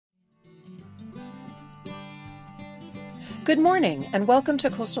Good morning, and welcome to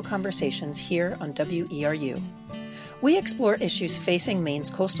Coastal Conversations here on WERU. We explore issues facing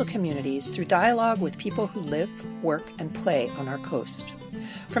Maine's coastal communities through dialogue with people who live, work, and play on our coast.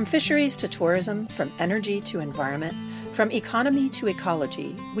 From fisheries to tourism, from energy to environment, from economy to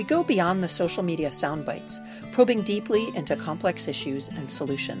ecology, we go beyond the social media soundbites, probing deeply into complex issues and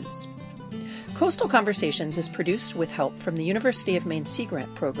solutions. Coastal Conversations is produced with help from the University of Maine Sea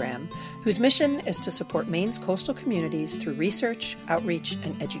Grant program, whose mission is to support Maine's coastal communities through research, outreach,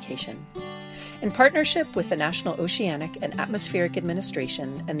 and education. In partnership with the National Oceanic and Atmospheric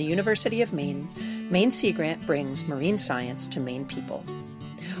Administration and the University of Maine, Maine Sea Grant brings marine science to Maine people.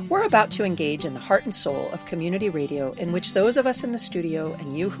 We're about to engage in the heart and soul of community radio, in which those of us in the studio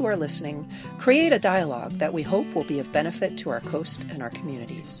and you who are listening create a dialogue that we hope will be of benefit to our coast and our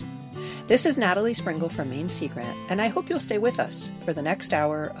communities. This is Natalie Springle from Maine Sea Grant, and I hope you'll stay with us for the next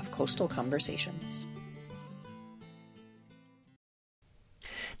hour of Coastal Conversations.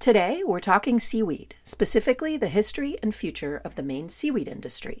 Today, we're talking seaweed, specifically the history and future of the Maine seaweed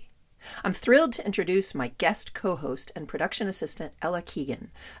industry. I'm thrilled to introduce my guest co-host and production assistant, Ella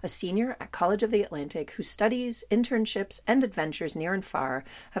Keegan, a senior at College of the Atlantic whose studies, internships, and adventures near and far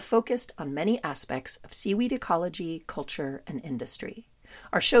have focused on many aspects of seaweed ecology, culture, and industry.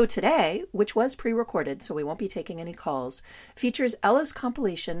 Our show today, which was pre-recorded so we won't be taking any calls, features Ella's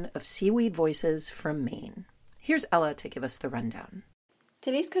compilation of seaweed voices from Maine. Here's Ella to give us the rundown.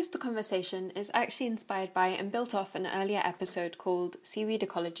 Today's Coastal Conversation is actually inspired by and built off an earlier episode called Seaweed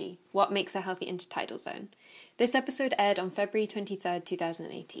Ecology, What Makes a Healthy Intertidal Zone. This episode aired on February 23rd,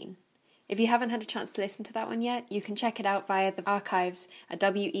 2018. If you haven't had a chance to listen to that one yet, you can check it out via the archives at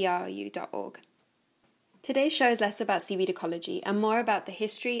weru.org. Today's show is less about seaweed ecology and more about the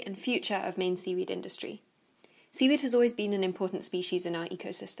history and future of Maine's seaweed industry. Seaweed has always been an important species in our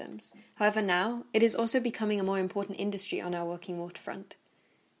ecosystems. However, now it is also becoming a more important industry on our working waterfront.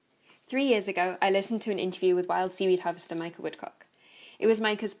 3 years ago, I listened to an interview with wild seaweed harvester Micah Woodcock. It was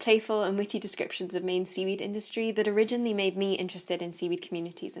Micah's playful and witty descriptions of Maine's seaweed industry that originally made me interested in seaweed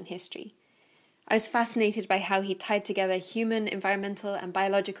communities and history. I was fascinated by how he tied together human, environmental, and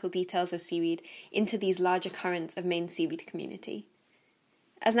biological details of seaweed into these larger currents of Maine's seaweed community.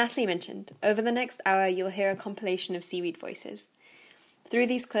 As Natalie mentioned, over the next hour you'll hear a compilation of seaweed voices. Through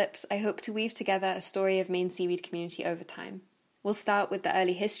these clips, I hope to weave together a story of Maine's seaweed community over time. We'll start with the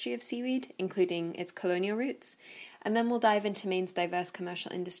early history of seaweed, including its colonial roots, and then we'll dive into Maine's diverse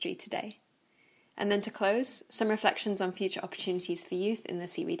commercial industry today. And then to close, some reflections on future opportunities for youth in the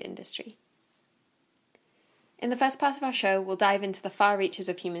seaweed industry. In the first part of our show, we'll dive into the far reaches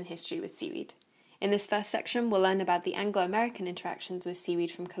of human history with seaweed. In this first section, we'll learn about the Anglo-American interactions with seaweed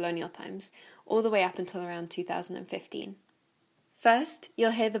from colonial times, all the way up until around 2015. First,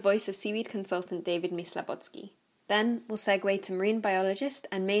 you'll hear the voice of seaweed consultant David Myslabodski. Then, we'll segue to marine biologist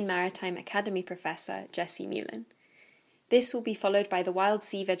and Maine Maritime Academy professor Jesse Mullen. This will be followed by the wild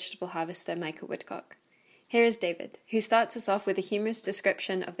sea vegetable harvester Micah Woodcock. Here is David, who starts us off with a humorous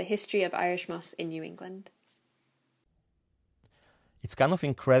description of the history of Irish moss in New England. It's kind of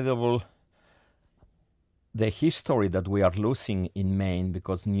incredible the history that we are losing in Maine,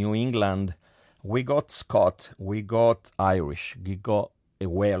 because New England, we got Scot, we got Irish, we got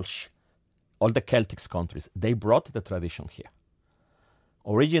Welsh, all the Celtic countries. They brought the tradition here.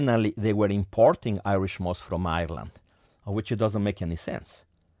 Originally, they were importing Irish moss from Ireland, which it doesn't make any sense.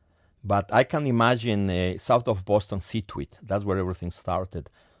 But I can imagine south of Boston, Scituate, that's where everything started.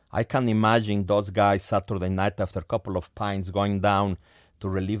 I can imagine those guys Saturday night after a couple of pints going down to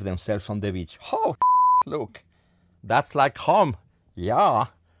relieve themselves on the beach. Oh, look, that's like home. Yeah.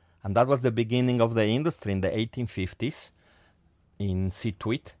 And that was the beginning of the industry in the 1850s in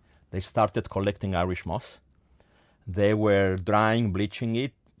Scituate. They started collecting Irish moss. They were drying, bleaching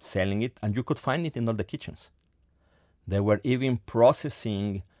it, selling it, and you could find it in all the kitchens. They were even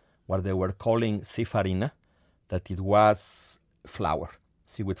processing what they were calling sea farina, that it was flour.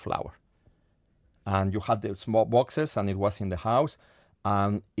 Seaweed flour. And you had the small boxes, and it was in the house,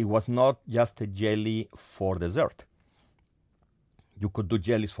 and it was not just a jelly for dessert. You could do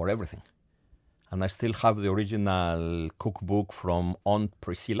jellies for everything. And I still have the original cookbook from Aunt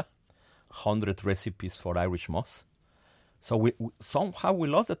Priscilla, 100 recipes for Irish moss. So somehow we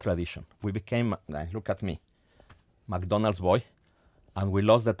lost the tradition. We became, look at me, McDonald's boy, and we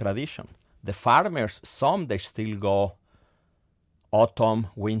lost the tradition. The farmers, some they still go autumn,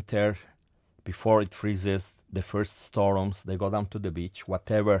 winter, before it freezes, the first storms, they go down to the beach,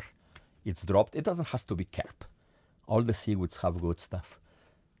 whatever it's dropped. It doesn't have to be carp. All the seaweeds have good stuff.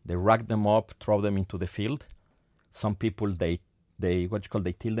 They rack them up, throw them into the field. Some people, they they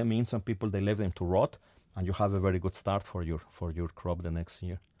till them in. Some people, they leave them to rot, and you have a very good start for your crop the next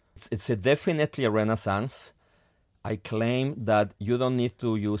year. It's definitely a renaissance. I claim that you don't need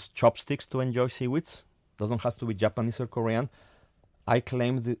to use chopsticks to enjoy seaweeds. Doesn't have to be Japanese or Korean. I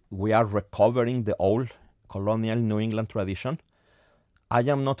claim that we are recovering the old colonial New England tradition. I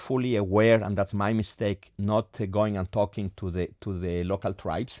am not fully aware, and that's my mistake, not going and talking to the local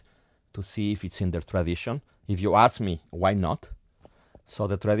tribes to see if it's in their tradition. If you ask me, why not? So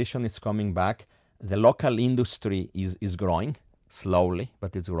the tradition is coming back. The local industry is growing, slowly,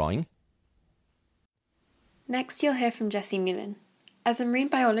 but it's growing. Next, you'll hear from Jessie Mullen. As a marine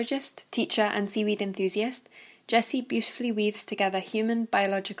biologist, teacher, and seaweed enthusiast, Jessie beautifully weaves together human,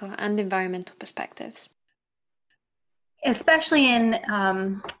 biological, and environmental perspectives. Especially in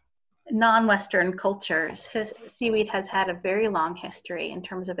non-Western cultures, seaweed has had a very long history in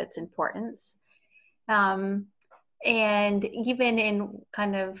terms of its importance. And even in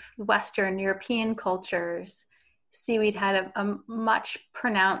kind of Western European cultures, seaweed had a much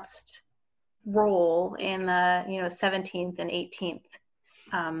pronounced role in the 17th and 18th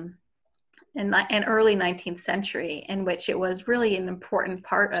and early 19th century, in which it was really an important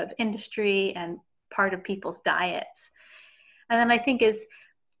part of industry and part of people's diets. And then I think as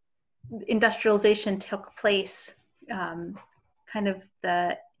industrialization took place, kind of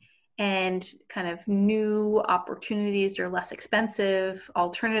new opportunities or less expensive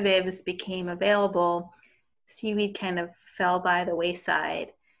alternatives became available, seaweed kind of fell by the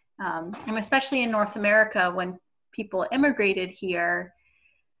wayside. And especially in North America, when people immigrated here,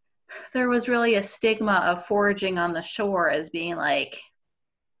 there was really a stigma of foraging on the shore as being like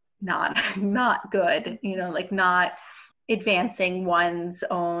not good, like not advancing one's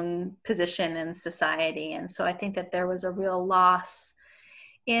own position in society. And so I think that there was a real loss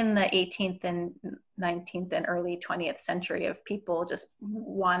in the 18th and 19th and early 20th century of people just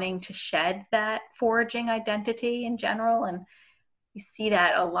wanting to shed that foraging identity in general. And you see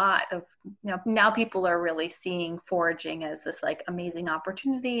that a lot of, now people are really seeing foraging as this like amazing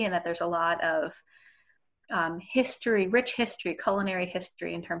opportunity, and that there's a lot of rich history, culinary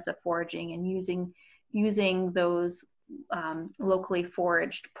history in terms of foraging, and using those locally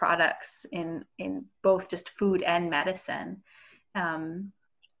foraged products in both just food and medicine. But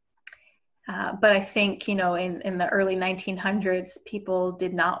I think, in the early 1900s, people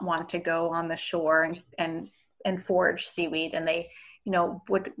did not want to go on the shore and forage seaweed, and they,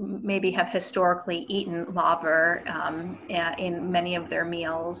 would maybe have historically eaten laver in many of their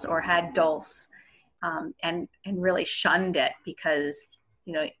meals, or had dulse, and really shunned it because,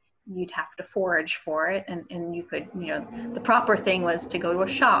 you'd have to forage for it, and you could, the proper thing was to go to a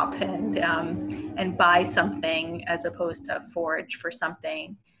shop and buy something as opposed to forage for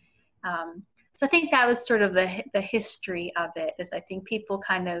something. So I think that was sort of the history of it, is I think people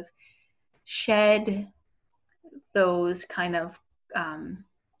kind of shed those kind of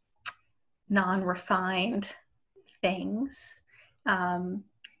non-refined things. And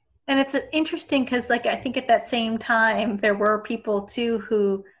it's interesting because, like, I think at that same time, there were people too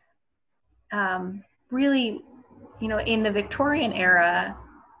who really, in the Victorian era,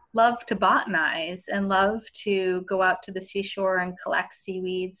 loved to botanize and loved to go out to the seashore and collect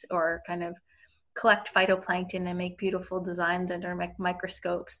seaweeds, or kind of collect phytoplankton and make beautiful designs under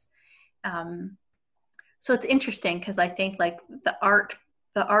microscopes. So it's interesting because I think like the art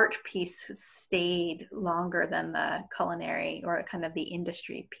piece stayed longer than the culinary or kind of the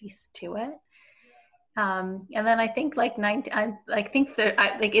industry piece to it. And then I think like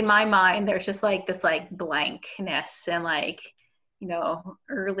in my mind, there's just like this like blankness and like,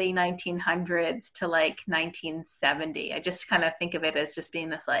 early 1900s to like 1970. I just kind of think of it as just being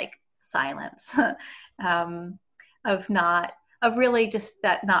this like silence of really just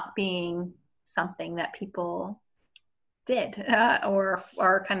that not being something that people did or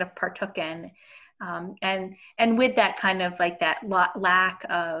kind of partook in. And with that kind of like that lack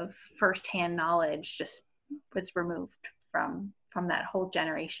of firsthand knowledge just was removed from that whole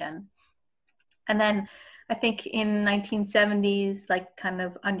generation. And then I think in 1970s, like kind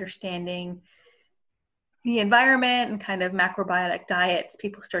of understanding the environment and kind of macrobiotic diets,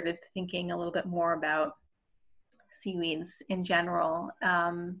 people started thinking a little bit more about seaweeds in general.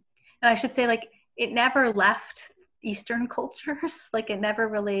 And I should say, like, it never left Eastern cultures. Like, it never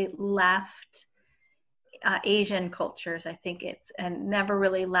really left Asian cultures, I think and never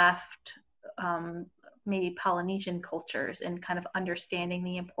really left maybe Polynesian cultures, and kind of understanding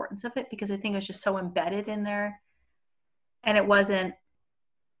the importance of it, because I think it was just so embedded in there, and it wasn't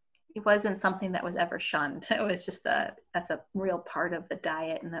something that was ever shunned. It was just that's a real part of the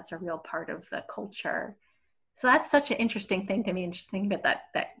diet, and that's a real part of the culture. So that's such an interesting thing to me, interesting about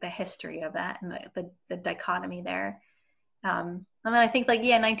that the history of that and the dichotomy there. And then I think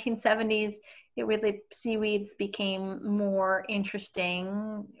 1970s, it really, seaweeds became more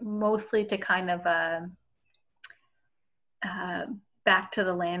interesting, mostly to kind of back to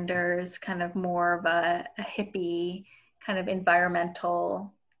the landers, kind of more of a hippie kind of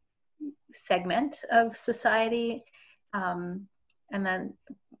environmental segment of society. And then,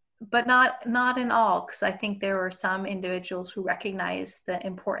 but not in all, because I think there were some individuals who recognized the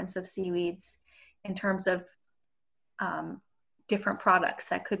importance of seaweeds in terms of different products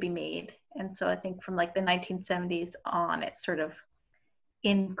that could be made. And so I think from the 1970s on, it's sort of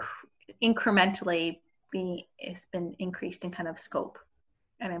incrementally it's been increased in kind of scope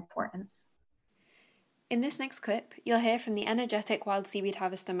and importance. In this next clip, you'll hear from the energetic wild seaweed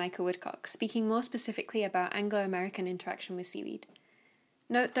harvester Micah Woodcock, speaking more specifically about Anglo-American interaction with seaweed.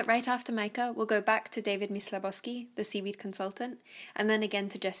 Note that right after Micah, we'll go back to David Myslabowski, the seaweed consultant, and then again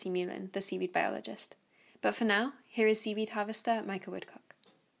to Jesse Mullen, the seaweed biologist. But for now, here is seaweed harvester Micah Woodcock.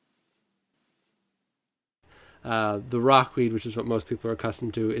 The rockweed, which is what most people are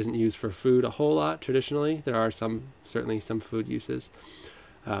accustomed to, isn't used for food a whole lot traditionally. There are certainly some food uses.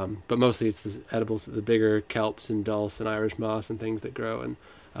 But mostly it's the edibles, the bigger kelps and dulse and Irish moss and things that grow in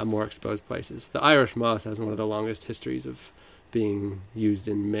more exposed places. The Irish moss has one of the longest histories of being used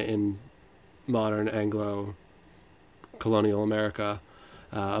in modern Anglo-colonial America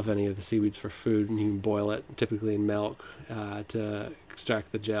of any of the seaweeds for food. And you can boil it, typically in milk, to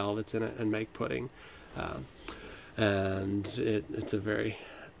extract the gel that's in it and make pudding. And it's a very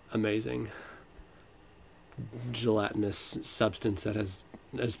amazing gelatinous substance that has,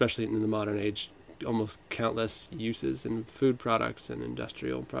 especially in the modern age, almost countless uses in food products and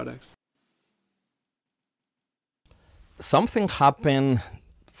industrial products. Something happened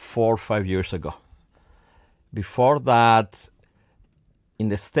 4 or 5 years ago. Before that, in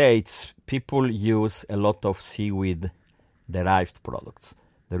the States, people use a lot of seaweed-derived products.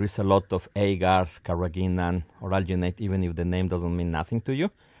 There is a lot of agar, carrageenan, or alginate, even if the name doesn't mean nothing to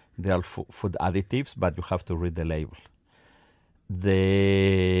you. They are food additives, but you have to read the label.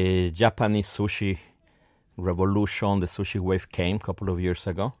 The Japanese sushi revolution, the sushi wave came a couple of years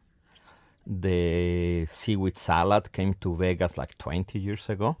ago. The seaweed salad came to Vegas 20 years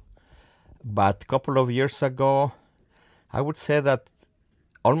ago. But a couple of years ago, I would say that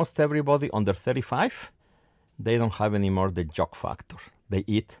almost everybody under 35, they don't have anymore the jock factor. They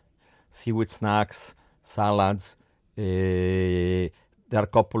eat seaweed snacks, salads. There are a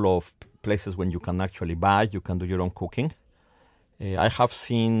couple of places when you can actually buy, you can do your own cooking. I have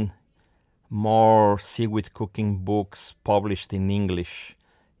seen more seaweed cooking books published in English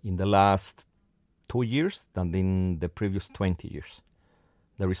in the last 2 years than in the previous 20 years.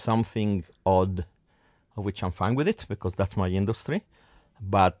 There is something odd, of which I'm fine with it, because that's my industry.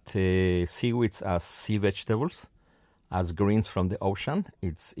 But seaweeds as sea vegetables, as greens from the ocean,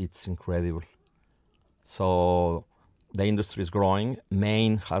 it's incredible. So the industry is growing.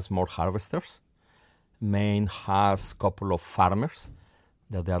 Maine has more harvesters. Maine has a couple of farmers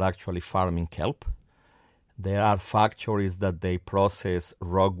that they are actually farming kelp. There are factories that they process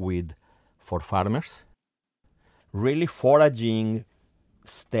rogweed for farmers. Really foraging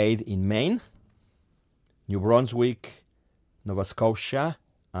stayed in Maine, New Brunswick, Nova Scotia,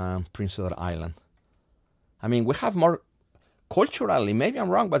 and Prince Edward Island. I mean, we have more, culturally, maybe I'm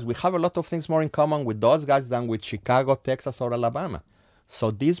wrong, but we have a lot of things more in common with those guys than with Chicago, Texas, or Alabama.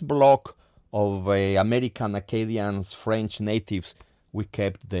 So this block of American Acadians, French natives, we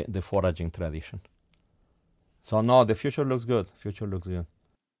kept the foraging tradition. So no, the future looks good.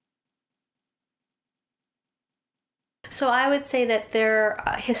 So I would say that there,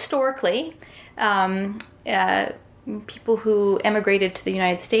 historically, people who emigrated to the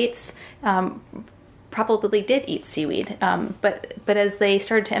United States probably did eat seaweed. But as they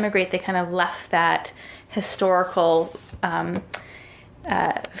started to immigrate, they kind of left that historical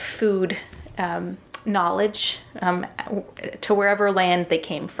food knowledge to wherever land they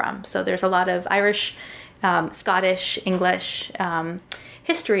came from. So there's a lot of Irish, Scottish, English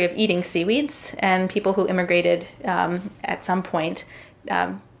history of eating seaweeds, and people who immigrated at some point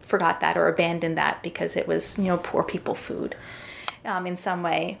forgot that or abandoned that because it was, poor people food in some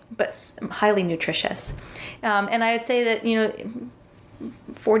way, but highly nutritious. And I would say that,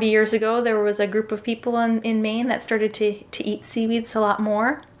 40 years ago, there was a group of people in Maine that started to eat seaweeds a lot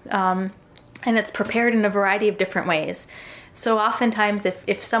more. And it's prepared in a variety of different ways. So oftentimes,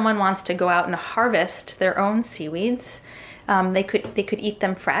 if someone wants to go out and harvest their own seaweeds, they could eat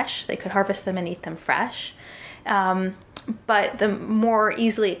them fresh. They could harvest them and eat them fresh. But the more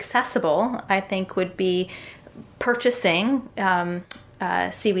easily accessible, I think, would be purchasing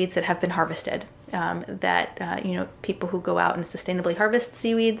seaweeds that have been harvested. People who go out and sustainably harvest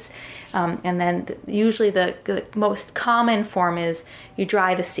seaweeds. And then usually the most common form is you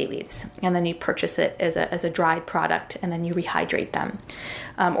dry the seaweeds and then you purchase it as a dried product and then you rehydrate them.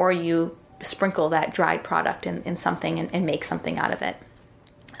 Or you sprinkle that dried product in something and make something out of it.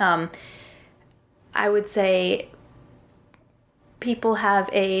 I would say people have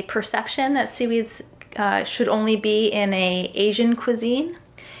a perception that seaweeds should only be in a Asian cuisine.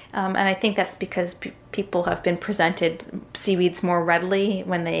 And I think that's because people have been presented seaweeds more readily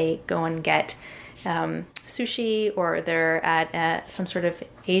when they go and get sushi, or they're at some sort of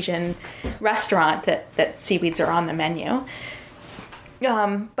Asian restaurant that seaweeds are on the menu.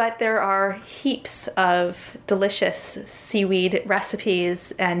 But there are heaps of delicious seaweed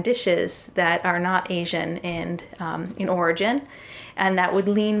recipes and dishes that are not Asian in origin, and that would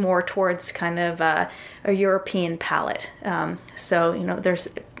lean more towards kind of a European palate. There's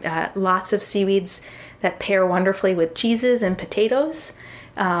lots of seaweeds that pair wonderfully with cheeses and potatoes.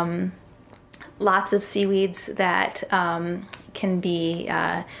 Lots of seaweeds that can be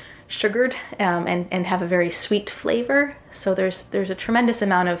sugared and have a very sweet flavor. So there's a tremendous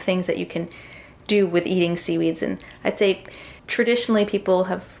amount of things that you can do with eating seaweeds. And I'd say traditionally people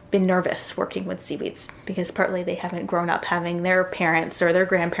have been nervous working with seaweeds because partly they haven't grown up having their parents or their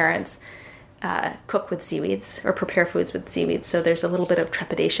grandparents cook with seaweeds or prepare foods with seaweeds. So there's a little bit of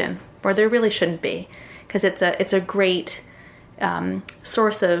trepidation, or there really shouldn't be, because it's a great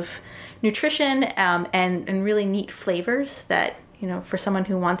source of nutrition and really neat flavors that, for someone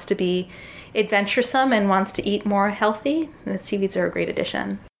who wants to be adventuresome and wants to eat more healthy, the seaweeds are a great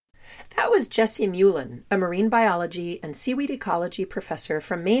addition. That was Jessie Mullen, a marine biology and seaweed ecology professor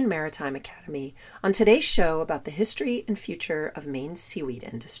from Maine Maritime Academy, on today's show about the history and future of Maine's seaweed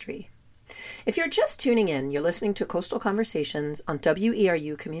industry. If you're just tuning in, you're listening to Coastal Conversations on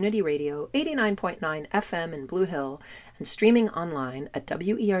WERU Community Radio 89.9 FM in Blue Hill and streaming online at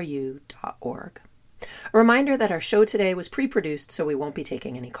weru.org. A reminder that our show today was pre-produced, so we won't be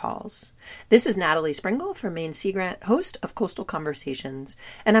taking any calls. This is Natalie Springle from Maine Sea Grant, host of Coastal Conversations,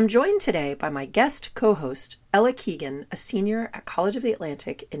 and I'm joined today by my guest co-host, Ella Keegan, a senior at College of the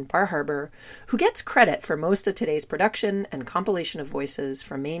Atlantic in Bar Harbor, who gets credit for most of today's production and compilation of voices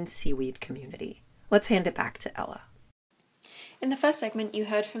from Maine's seaweed community. Let's hand it back to Ella. In the first segment, you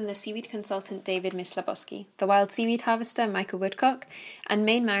heard from the seaweed consultant David Myslabowski, the wild seaweed harvester Michael Woodcock, and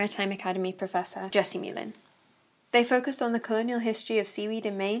Maine Maritime Academy professor Jessie Mullen. They focused on the colonial history of seaweed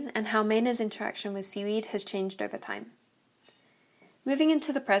in Maine and how Mainers' interaction with seaweed has changed over time. Moving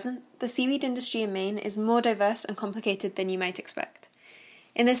into the present, the seaweed industry in Maine is more diverse and complicated than you might expect.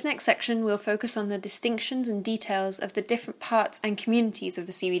 In this next section, we'll focus on the distinctions and details of the different parts and communities of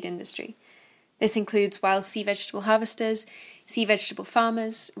the seaweed industry. This includes wild sea vegetable harvesters, sea vegetable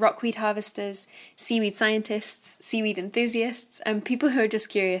farmers, rockweed harvesters, seaweed scientists, seaweed enthusiasts, and people who are just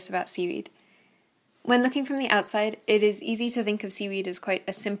curious about seaweed. When looking from the outside, it is easy to think of seaweed as quite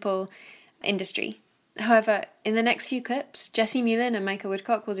a simple industry. However, in the next few clips, Jessie Mullen and Michael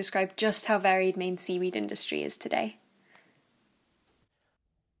Woodcock will describe just how varied Maine's seaweed industry is today.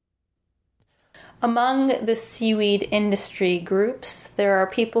 Among the seaweed industry groups, there are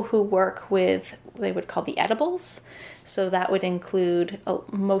people who work with what they would call the edibles. So that would include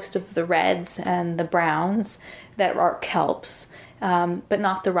most of the reds and the browns that are kelps, but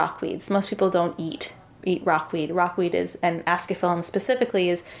not the rockweeds. Most people don't eat rockweed. Rockweed is, and Ascophyllum specifically,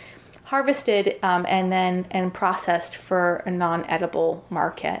 is harvested and processed for a non-edible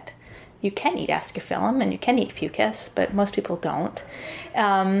market. You can eat Ascophyllum and you can eat Fucus, but most people don't.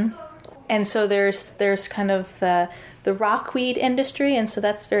 And so there's kind of the rockweed industry, and so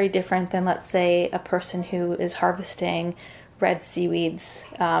that's very different than, let's say, a person who is harvesting red seaweeds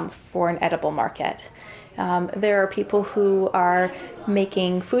for an edible market. There are people who are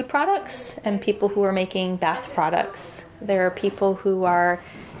making food products and people who are making bath products. There are people who are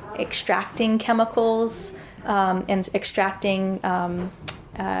extracting chemicals and extracting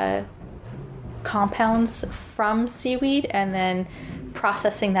compounds from seaweed and then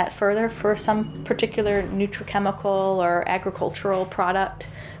processing that further for some particular nutrichemical or agricultural product.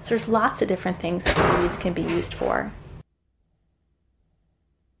 So there's lots of different things that seaweeds can be used for.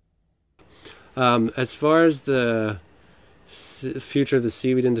 As far as the future of the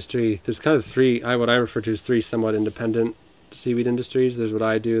seaweed industry, there's kind of what I refer to as three somewhat independent seaweed industries. There's what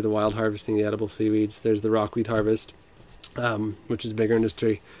I do, the wild harvesting, the edible seaweeds. There's the rockweed harvest, which is a bigger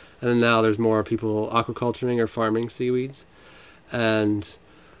industry. And then now there's more people aquaculturing or farming seaweeds. And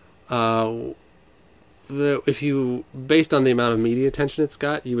if you, based on the amount of media attention it's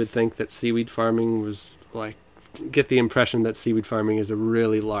got, you would think that seaweed farming was like get the impression that seaweed farming is a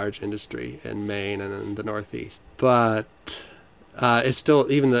really large industry in Maine and in the Northeast. But it's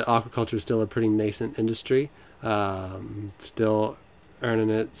still, even the aquaculture is still a pretty nascent industry, still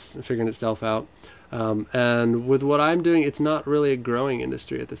figuring itself out. And with what I'm doing, it's not really a growing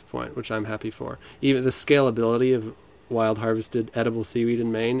industry at this point, which I'm happy for. Even the scalability of wild harvested edible seaweed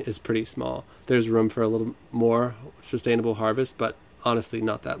in Maine is pretty small. There's room for a little more sustainable harvest, but honestly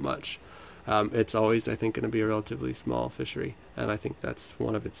not that much. It's always, I think, going to be a relatively small fishery, and I think that's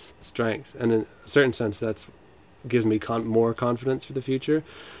one of its strengths. And in a certain sense, that gives me more confidence for the future,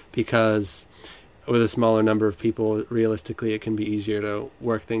 because with a smaller number of people, realistically, it can be easier to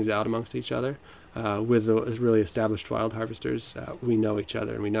work things out amongst each other. With the really established wild harvesters, we know each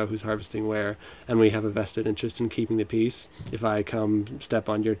other and we know who's harvesting where, and we have a vested interest in keeping the peace. If I come step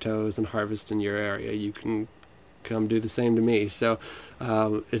on your toes and harvest in your area, you can come do the same to me. So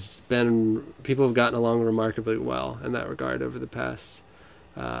people have gotten along remarkably well in that regard over the past,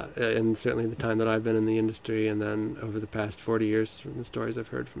 and certainly the time that I've been in the industry, and then over the past 40 years from the stories I've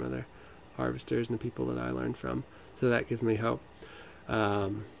heard from other harvesters and the people that I learned from. So that gives me hope.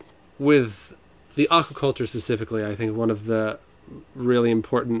 With the aquaculture specifically, I think one of the really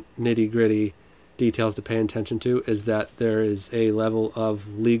important nitty-gritty details to pay attention to is that there is a level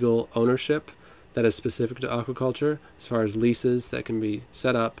of legal ownership that is specific to aquaculture, as far as leases that can be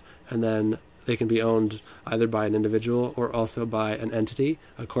set up, and then they can be owned either by an individual or also by an entity,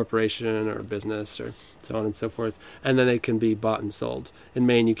 a corporation or a business or so on and so forth, and then they can be bought and sold. In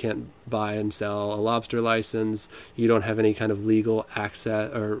Maine, you can't buy and sell a lobster license. You don't have any kind of legal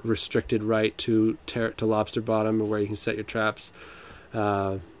access or restricted right to lobster bottom where you can set your traps.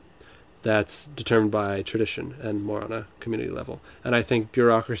 That's determined by tradition and more on a community level. And I think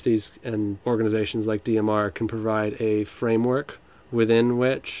bureaucracies and organizations like DMR can provide a framework within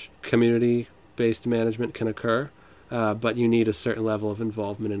which community-based management can occur, but you need a certain level of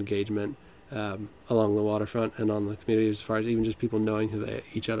involvement and engagement along the waterfront and on the community, as far as even just people knowing who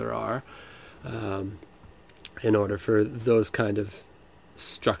each other are, in order for those kind of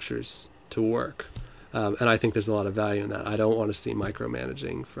structures to work. And I think there's a lot of value in that. I don't want to see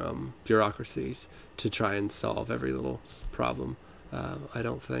micromanaging from bureaucracies to try and solve every little problem. I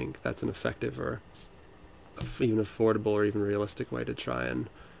don't think that's an effective or even affordable or even realistic way to try and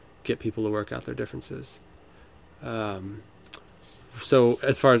get people to work out their differences. So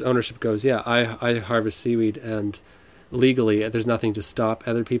as far as ownership goes, yeah, I harvest seaweed, and legally there's nothing to stop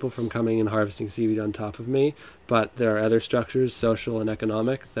other people from coming and harvesting seaweed on top of me, but there are other structures, social and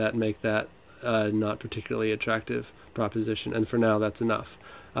economic, that make that not particularly attractive proposition, and for now that's enough.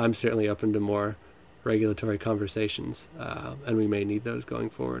 I'm certainly open to more regulatory conversations, and we may need those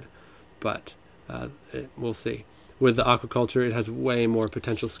going forward, but we'll see. With the aquaculture, it has way more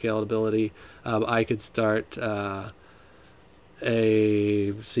potential scalability. I could start a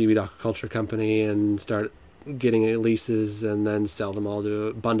seaweed aquaculture company and start getting leases and then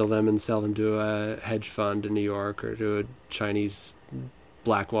bundle them and sell them to a hedge fund in New York or to a Chinese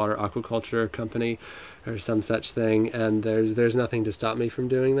blackwater aquaculture company or some such thing, and there's nothing to stop me from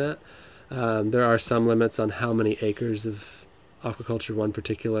doing that. There are some limits on how many acres of aquaculture one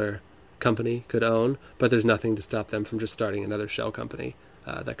particular company could own, but there's nothing to stop them from just starting another shell company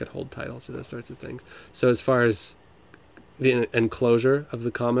that could hold title to those sorts of things. So as far as the enclosure of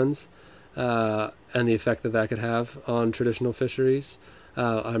the commons and the effect that could have on traditional fisheries,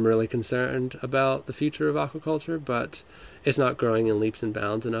 I'm really concerned about the future of aquaculture, but it's not growing in leaps and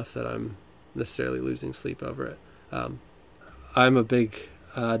bounds enough that I'm necessarily losing sleep over it.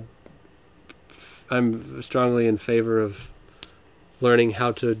 I'm strongly in favor of learning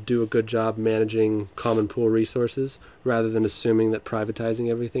how to do a good job managing common pool resources rather than assuming that privatizing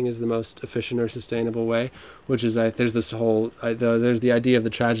everything is the most efficient or sustainable way, which is there's the idea of the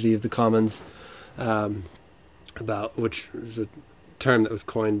tragedy of the commons, which is a term that was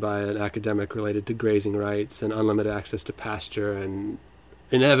coined by an academic related to grazing rights and unlimited access to pasture, and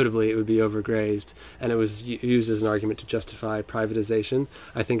inevitably it would be overgrazed, and it was used as an argument to justify privatization.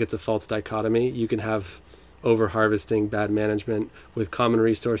 I think it's a false dichotomy. You can have over-harvesting, bad management with common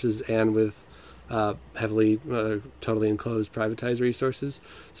resources and with heavily, totally enclosed privatized resources.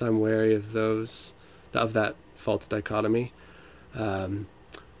 So I'm wary of that false dichotomy.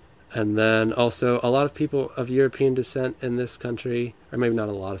 And then also a lot of people of European descent in this country, or maybe not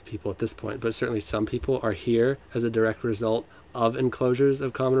a lot of people at this point, but certainly some people are here as a direct result of enclosures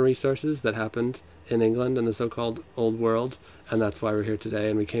of common resources that happened in England and the so-called Old World. And that's why we're here today,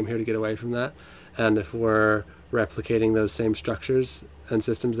 and we came here to get away from that. And if we're replicating those same structures and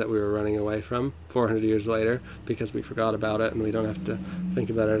systems that we were running away from 400 years later because we forgot about it and we don't have to think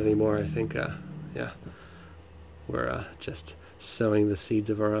about it anymore, I think, we're just sowing the seeds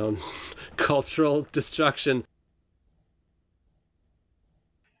of our own cultural destruction.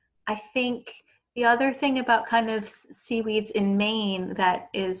 I think the other thing about kind of seaweeds in Maine that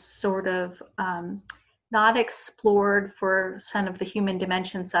is sort of not explored for kind of the human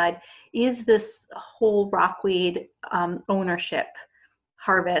dimension side is this whole rockweed ownership,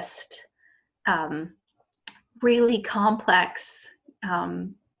 harvest, really complex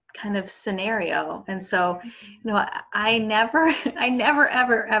kind of scenario. And so, I never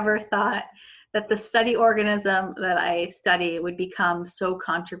ever thought that the study organism that I study would become so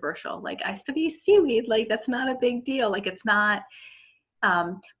controversial. Like, I study seaweed, like that's not a big deal. Like, it's not,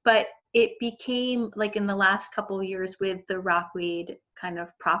 but it became, like, in the last couple of years with the rockweed kind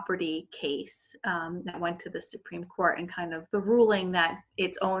of property case that went to the Supreme Court, and kind of the ruling that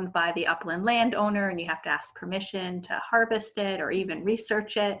it's owned by the upland landowner and you have to ask permission to harvest it or even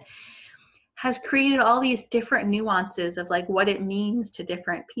research it, has created all these different nuances of like what it means to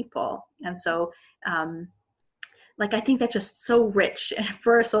different people. And so like, I think that's just so rich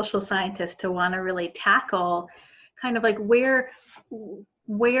for a social scientist to want to really tackle kind of like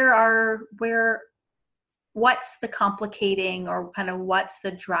what's the complicating, or kind of what's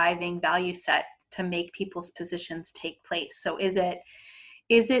the driving value set to make people's positions take place. So is it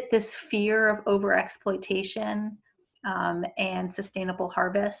this fear of overexploitation and sustainable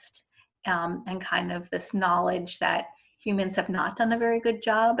harvest, and kind of this knowledge that humans have not done a very good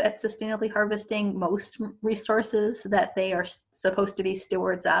job at sustainably harvesting most resources that they are supposed to be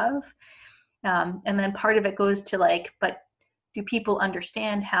stewards of? And then part of it goes to like, but do people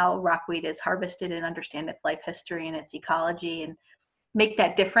understand how rockweed is harvested and understand its life history and its ecology, and make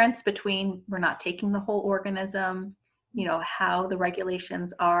that difference between we're not taking the whole organism, how the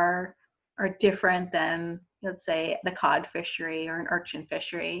regulations are different than, let's say, the cod fishery or an urchin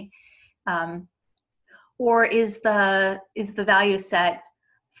fishery? Or is the value set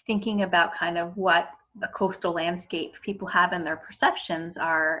thinking about kind of what the coastal landscape people have in their perceptions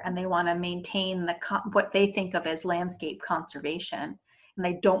are, and they want to maintain what they think of as landscape conservation, and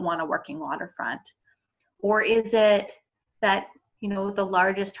they don't want a working waterfront? Or is it that, the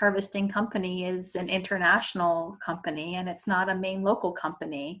largest harvesting company is an international company and it's not a Maine local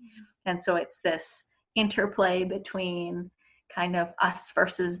company, and so it's this interplay between kind of us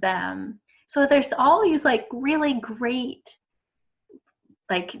versus them? So there's all these like really great,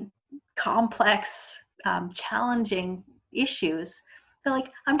 like complex, challenging issues. So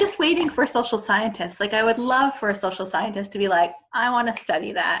like, I'm just waiting for social scientists. Like, I would love for a social scientist to be like, I want to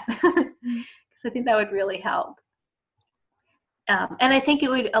study that. Because I think that would really help. And I think it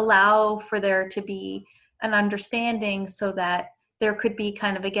would allow for there to be an understanding so that there could be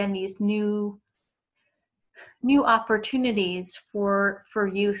kind of, again, these new opportunities for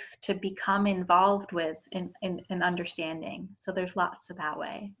youth to become involved with in understanding. So there's lots of that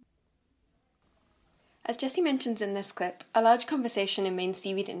way. As Jessie mentions in this clip, a large conversation in Maine's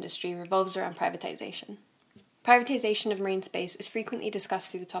seaweed industry revolves around privatization. Privatization of marine space is frequently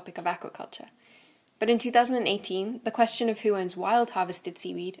discussed through the topic of aquaculture. But in 2018, the question of who owns wild harvested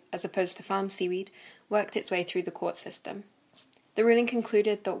seaweed, as opposed to farmed seaweed, worked its way through the court system. The ruling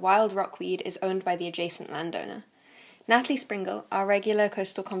concluded that wild rockweed is owned by the adjacent landowner. Natalie Springle, our regular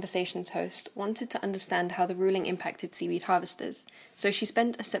Coastal Conversations host, wanted to understand how the ruling impacted seaweed harvesters, so she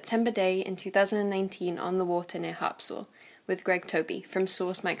spent a September day in 2019 on the water near Harpswell with Greg Toby from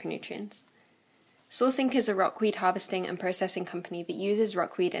Source Micronutrients. Source Inc. is a rockweed harvesting and processing company that uses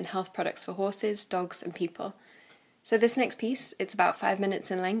rockweed in health products for horses, dogs, and people. So this next piece, it's about 5 minutes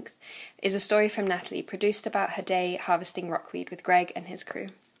in length, is a story from Natalie produced about her day harvesting rockweed with Greg and his crew.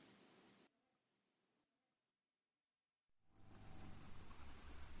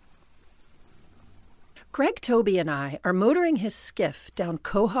 Greg Toby and I are motoring his skiff down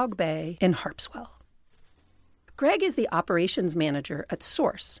Quahog Bay in Harpswell. Greg is the operations manager at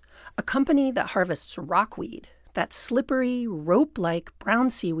Source, a company that harvests rockweed, that slippery, rope-like brown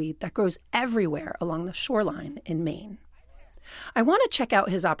seaweed that grows everywhere along the shoreline in Maine. I want to check out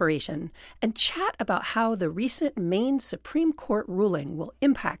his operation and chat about how the recent Maine Supreme Court ruling will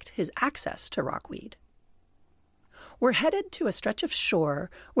impact his access to rockweed. We're headed to a stretch of shore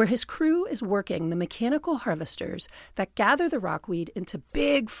where his crew is working the mechanical harvesters that gather the rockweed into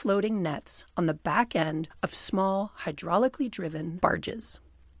big floating nets on the back end of small, hydraulically driven barges.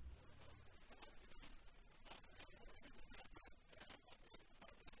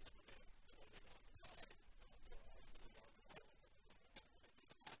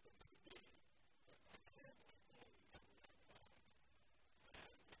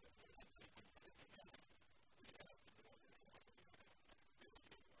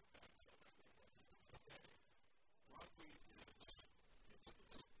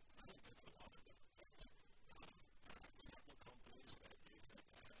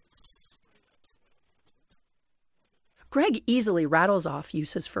 Greg easily rattles off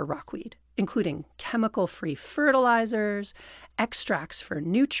uses for rockweed, including chemical-free fertilizers, extracts for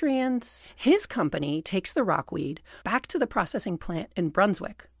nutrients. His company takes the rockweed back to the processing plant in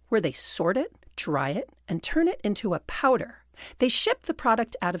Brunswick, where they sort it, dry it, and turn it into a powder. They ship the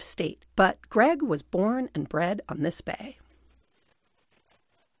product out of state, but Greg was born and bred on this bay.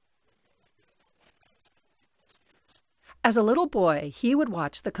 As a little boy, he would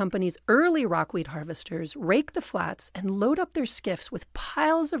watch the company's early rockweed harvesters rake the flats and load up their skiffs with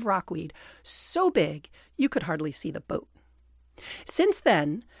piles of rockweed so big you could hardly see the boat. Since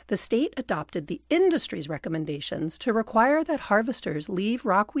then, the state adopted the industry's recommendations to require that harvesters leave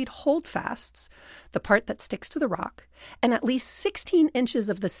rockweed holdfasts, the part that sticks to the rock, and at least 16 inches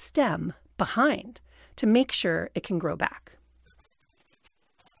of the stem behind to make sure it can grow back.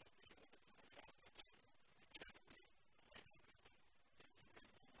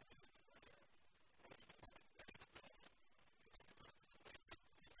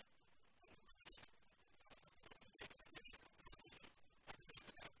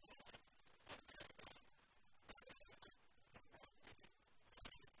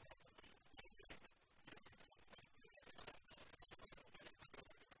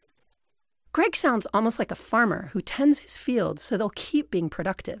 Greg sounds almost like a farmer who tends his fields so they'll keep being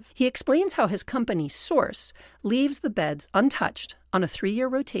productive. He explains how his company, Source, leaves the beds untouched on a 3-year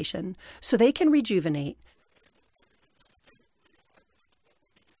rotation so they can rejuvenate.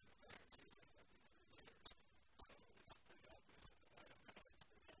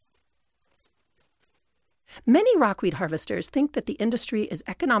 Many rockweed harvesters think that the industry is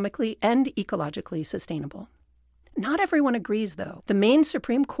economically and ecologically sustainable. Not everyone agrees, though. The Maine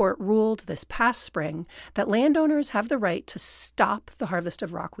Supreme Court ruled this past spring that landowners have the right to stop the harvest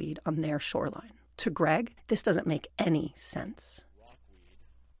of rockweed on their shoreline. To Greg, this doesn't make any sense. Rockweed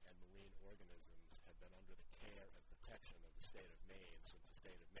and marine organisms have been under the care and protection of the state of Maine since the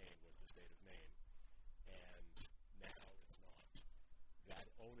state of Maine was the state of Maine. And now it's not.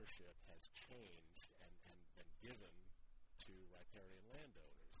 That ownership has changed and been given to riparian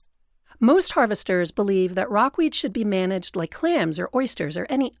landowners. Most harvesters believe that rockweed should be managed like clams or oysters or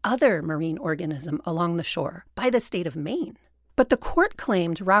any other marine organism along the shore by the state of Maine. But the court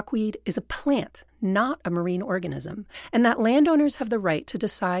claimed rockweed is a plant, not a marine organism, and that landowners have the right to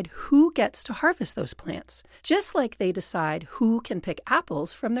decide who gets to harvest those plants, just like they decide who can pick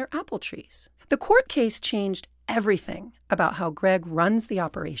apples from their apple trees. The court case changed everything about how Greg runs the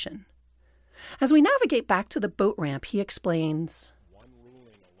operation. As we navigate back to the boat ramp, he explains, One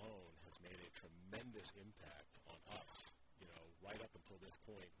ruling alone has made a tremendous impact on us. Right up until this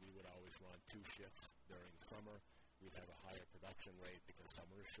point, we would always run 2 shifts during the summer. We'd have a higher production rate because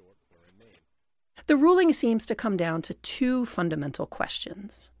summer is short. We're in Maine. The ruling seems to come down to 2 fundamental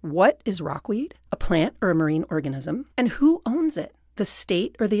questions. What is rockweed, a plant or a marine organism? And who owns it, the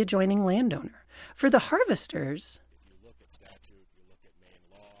state or the adjoining landowner? For the harvesters, If you look at statute, you look at Maine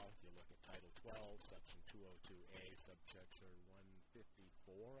law, you look at Title 12, Section 202A, subsection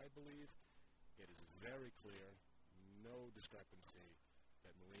 154, I believe, it is very clear, no discrepancy,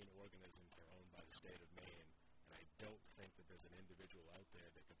 that marine organisms are owned by the state of Maine. And I don't think that there's an individual out there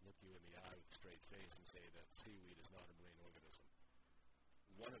that could look you in the eye with a straight face and say that seaweed is not a marine organism.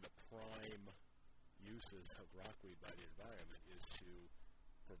 One of the prime uses of rockweed by the environment is to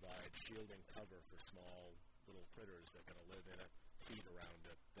provide shielding cover for small little critters that are going to live in it, feed around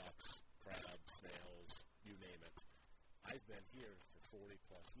it, ducks, crabs, snails, you name it. I've been here for 40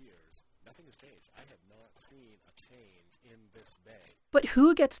 plus years. Nothing has changed. I have not seen a change in this bay. but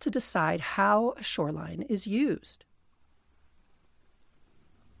who gets to decide how a shoreline is used?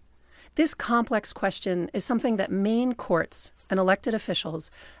 This complex question is something that Maine courts and elected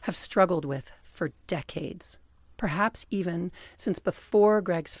officials have struggled with for decades, perhaps even since before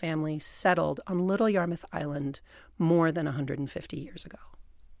Greg's family settled on Little Yarmouth Island more than 150 years ago.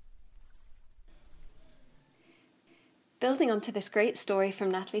 Building onto this great story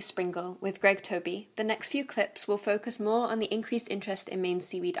from Natalie Springle with Greg Toby, the next few clips will focus more on the increased interest in Maine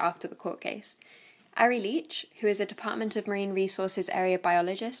seaweed after the court case. Ari Leach, who is a Department of Marine Resources area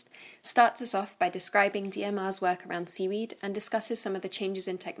biologist, starts us off by describing DMR's work around seaweed and discusses some of the changes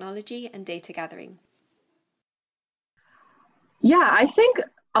in technology and data gathering. Yeah, I think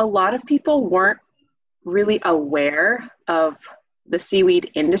a lot of people weren't really aware of the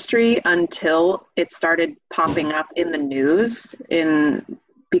seaweed industry until it started popping up in the news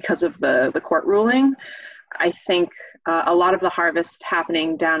because of the court ruling. I think a lot of the harvest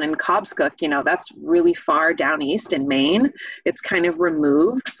happening down in Cobscook, that's really far down east in Maine. It's kind of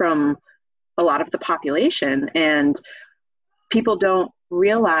removed from a lot of the population, and people don't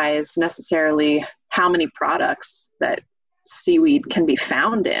realize necessarily how many products that seaweed can be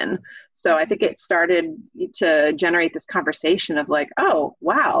found in. So I think it started to generate this conversation of like, oh,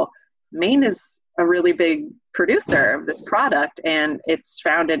 wow, Maine is a really big producer of this product, and it's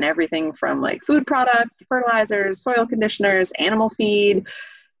found in everything from like food products to fertilizers, soil conditioners, animal feed,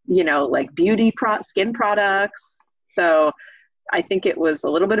 like skin products. So I think it was a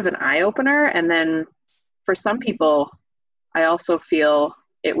little bit of an eye opener. And then for some people, I also feel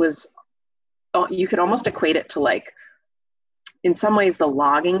it was, you could almost equate it to like, in some ways, the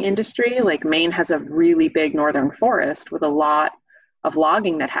logging industry. Like Maine has a really big northern forest with a lot of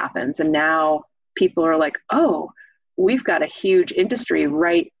logging that happens. And now people are like, oh, we've got a huge industry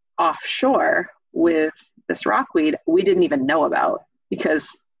right offshore with this rockweed we didn't even know about,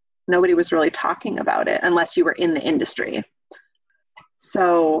 because nobody was really talking about it unless you were in the industry.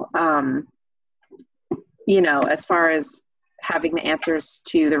 So, as far as having the answers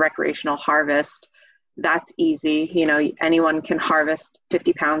to the recreational harvest, that's easy. Anyone can harvest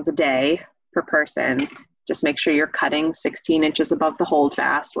 50 pounds a day per person. Just make sure you're cutting 16 inches above the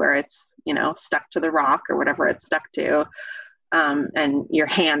holdfast where it's, stuck to the rock or whatever it's stuck to. And you're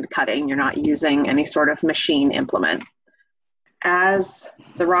hand cutting, you're not using any sort of machine implement. As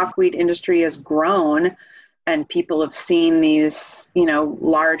the rockweed industry has grown and people have seen these,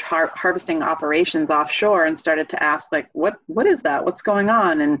 large harvesting operations offshore and started to ask like, what is that? What's going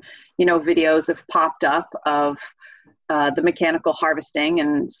on? And, videos have popped up of the mechanical harvesting,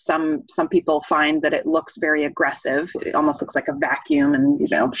 and some people find that it looks very aggressive. It almost looks like a vacuum and,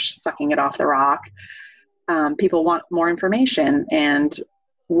 sucking it off the rock. People want more information, and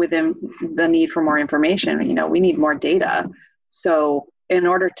within the need for more information, we need more data. So in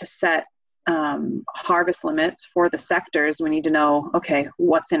order to set harvest limits for the sectors, we need to know, okay,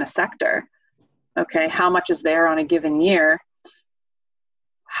 what's in a sector? Okay, how much is there on a given year?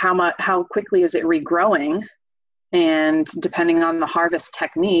 How quickly is it regrowing? And depending on the harvest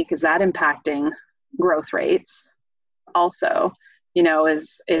technique, is that impacting growth rates? Also,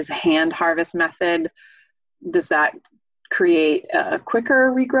 is hand harvest method, does that create a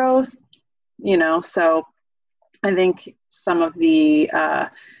quicker regrowth? So I think some of the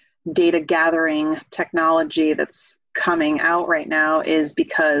data gathering technology that's coming out right now is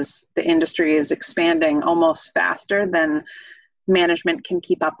because the industry is expanding almost faster than management can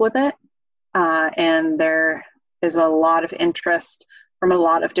keep up with it. And there is a lot of interest from a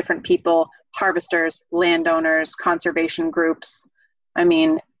lot of different people, harvesters, landowners, conservation groups. I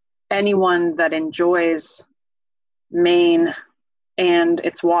mean, anyone that enjoys Maine and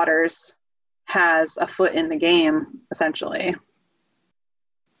its waters has a foot in the game, essentially.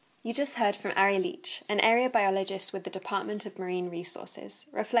 You just heard from Ari Leach, an area biologist with the Department of Marine Resources,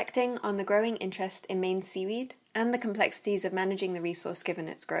 reflecting on the growing interest in Maine seaweed and the complexities of managing the resource given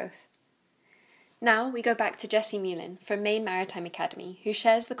its growth. Now we go back to Jessie Mulin from Maine Maritime Academy, who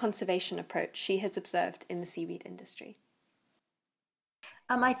shares the conservation approach she has observed in the seaweed industry.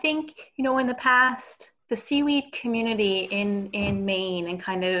 I think, in the past, the seaweed community in Maine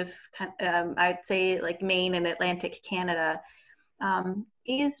and I'd say like Maine and Atlantic Canada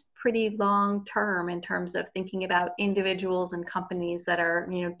is pretty long term in terms of thinking about individuals and companies that are,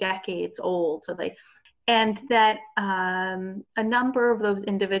 decades old. And that a number of those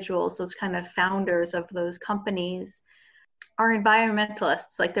individuals, those kind of founders of those companies, are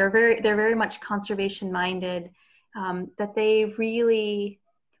environmentalists. Like they're very much conservation minded. That they really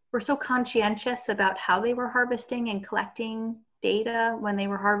were so conscientious about how they were harvesting and collecting data when they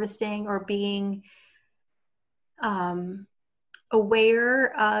were harvesting, or being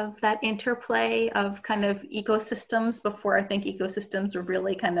aware of that interplay of kind of ecosystems before I think ecosystems were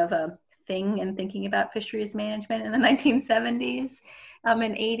really kind of a thing and thinking about fisheries management in the 1970s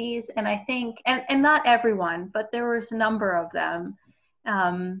and 80s. And I think, and not everyone, but there was a number of them.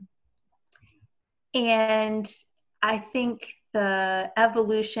 And I think the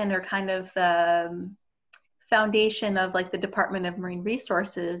evolution, or kind of the foundation of like the Department of Marine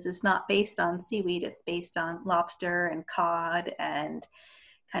Resources, is not based on seaweed. It's based on lobster and cod and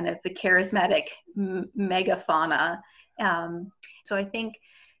kind of the charismatic megafauna. So I think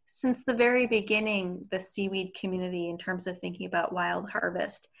since the very beginning, the seaweed community, in terms of thinking about wild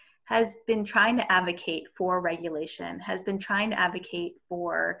harvest, has been trying to advocate for regulation, has been trying to advocate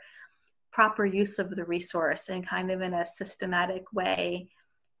for proper use of the resource and kind of in a systematic way.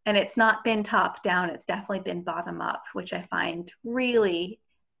 And it's not been top down, it's definitely been bottom up, which I find really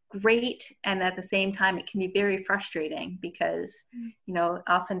great. And at the same time, it can be very frustrating because,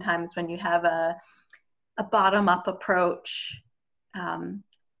 oftentimes when you have a bottom up approach,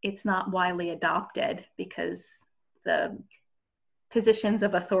 it's not widely adopted because the positions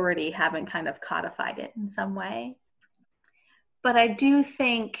of authority haven't kind of codified it in some way. But I do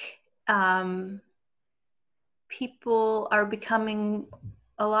think people are becoming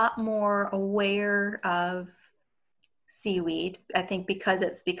a lot more aware of seaweed, I think, because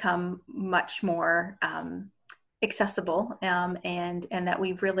it's become much more accessible, and that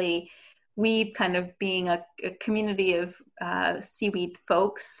we kind of being a community of seaweed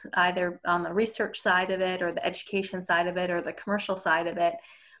folks, either on the research side of it or the education side of it or the commercial side of it,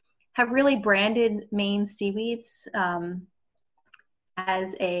 have really branded Maine seaweeds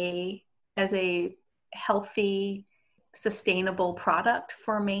as a healthy, sustainable product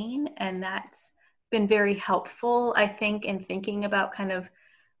for Maine. And that's been very helpful, I think, in thinking about kind of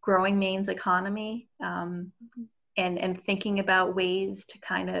growing Maine's economy, and thinking about ways to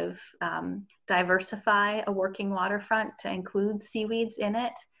kind of diversify a working waterfront to include seaweeds in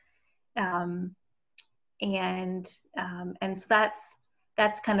it. And so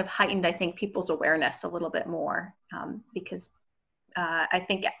that's kind of heightened, I think, people's awareness a little bit more, because I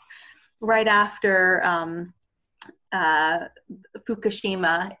think right after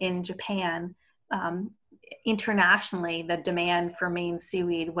Fukushima in Japan, internationally, the demand for Maine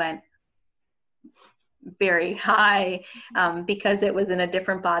seaweed went very high, because it was in a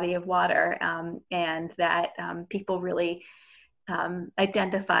different body of water, and that people really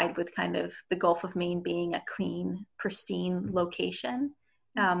identified with kind of the Gulf of Maine being a clean, pristine location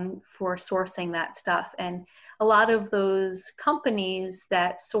for sourcing that stuff. And a lot of those companies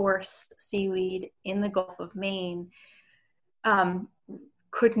that source seaweed in the Gulf of Maine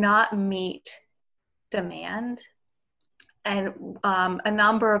could not meet demand. And a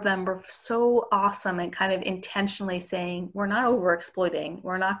number of them were so awesome and kind of intentionally saying, we're not overexploiting,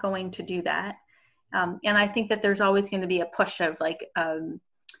 we're not going to do that. And I think that there's always going to be a push of and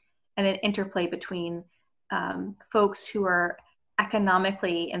an interplay between folks who are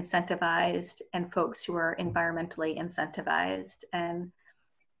economically incentivized and folks who are environmentally incentivized. And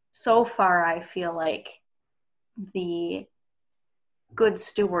so far, I feel like the good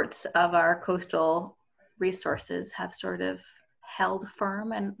stewards of our coastal resources have sort of held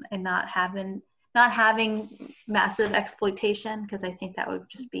firm and not having massive exploitation, because I think that would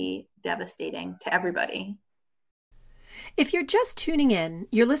just be devastating to everybody. If you're just tuning in,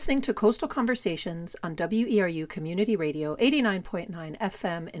 you're listening to Coastal Conversations on WERU Community Radio 89.9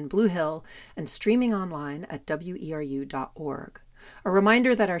 FM in Blue Hill and streaming online at weru.org. A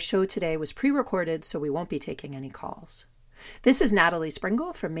reminder that our show today was pre-recorded, so we won't be taking any calls. This is Natalie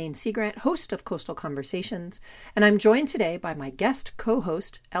Springle from Maine Sea Grant, host of Coastal Conversations, and I'm joined today by my guest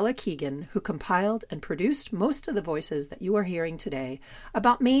co-host, Ella Keegan, who compiled and produced most of the voices that you are hearing today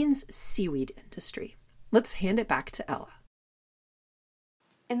about Maine's seaweed industry. Let's hand it back to Ella.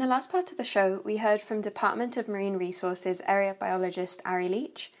 In the last part of the show, we heard from Department of Marine Resources area biologist Ari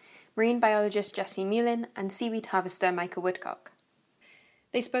Leach, marine biologist Jesse Mulin, and seaweed harvester Micah Woodcock.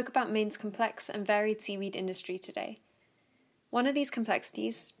 They spoke about Maine's complex and varied seaweed industry today. One of these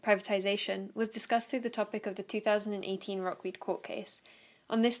complexities, privatization, was discussed through the topic of the 2018 Rockweed court case.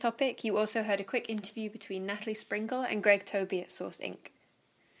 On this topic, you also heard a quick interview between Natalie Springle and Greg Toby at Source Inc.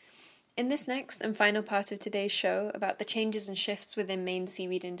 In this next and final part of today's show about the changes and shifts within Maine's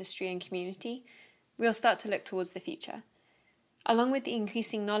seaweed industry and community, we'll start to look towards the future. Along with the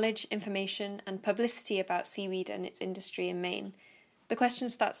increasing knowledge, information, and publicity about seaweed and its industry in Maine, the question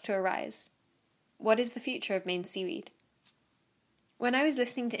starts to arise. What is the future of Maine seaweed? When I was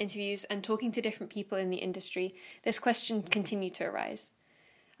listening to interviews and talking to different people in the industry, this question continued to arise.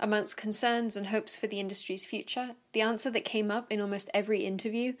 Amongst concerns and hopes for the industry's future, the answer that came up in almost every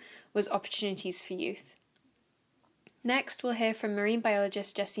interview was opportunities for youth. Next, we'll hear from marine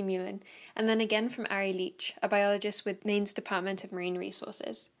biologist Jesse Mulin, and then again from Ari Leach, a biologist with Maine's Department of Marine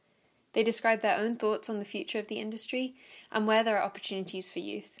Resources. They describe their own thoughts on the future of the industry and where there are opportunities for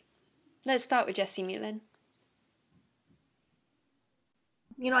youth. Let's start with Jesse Mulin.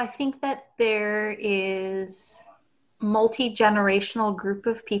 I think that there is multi-generational group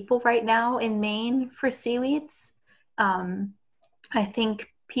of people right now in Maine for seaweeds. I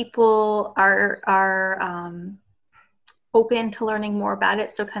think people are open to learning more about it.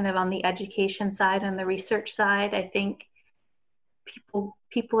 So kind of on the education side and the research side, I think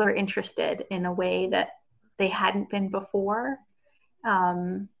people are interested in a way that they hadn't been before.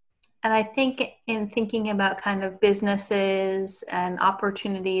 And I think in thinking about kind of businesses and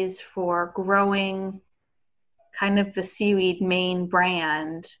opportunities for growing kind of the Seaweed Maine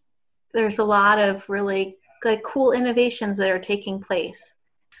brand, there's a lot of really cool innovations that are taking place.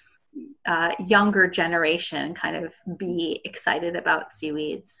 younger generation kind of be excited about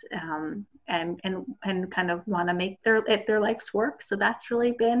seaweeds and kind of want to make their life's work. So that's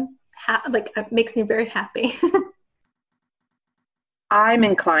really been it makes me very happy. I'm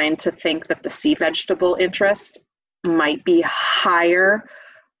inclined to think that the sea vegetable interest might be higher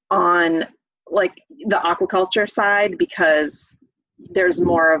on like the aquaculture side, because there's a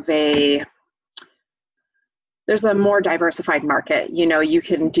more diversified market. You know, you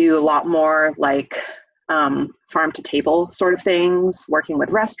can do a lot more like farm to table sort of things, working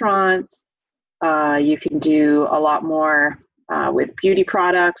with restaurants. You can do a lot more with beauty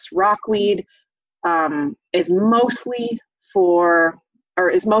products. Rockweed is mostly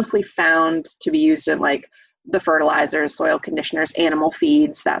found to be used in like the fertilizers, soil conditioners, animal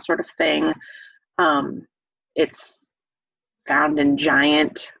feeds, that sort of thing. It's found in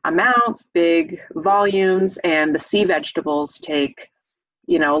giant amounts, big volumes, and the sea vegetables take,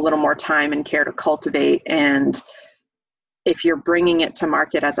 a little more time and care to cultivate. And if you're bringing it to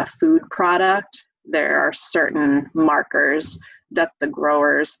market as a food product, there are certain markers that the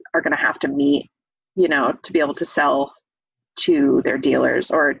growers are going to have to meet, to be able to sell to their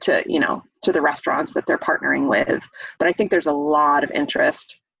dealers or to the restaurants that they're partnering with. But I think there's a lot of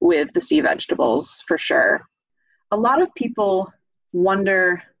interest with the sea vegetables for sure. A lot of people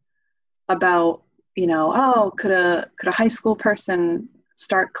wonder about, could a high school person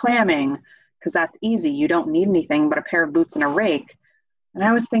start clamming? Because that's easy. You don't need anything but a pair of boots and a rake. And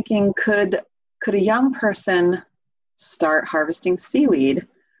I was thinking, could a young person start harvesting seaweed?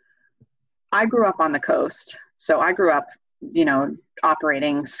 I grew up on the coast. So I grew up,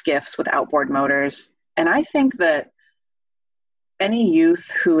 operating skiffs with outboard motors. And I think that any youth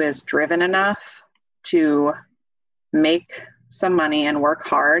who is driven enough to make some money and work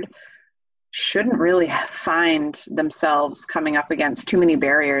hard shouldn't really find themselves coming up against too many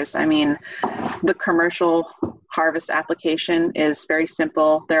barriers. I mean, the commercial harvest application is very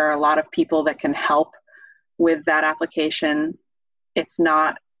simple. There are a lot of people that can help with that application. It's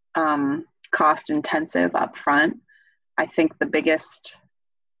not cost intensive up front. I think the biggest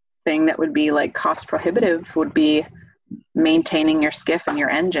thing that would be like cost prohibitive would be maintaining your skiff and your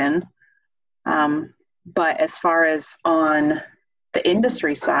engine. But as far as on the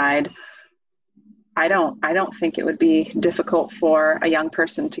industry side, I don't think it would be difficult for a young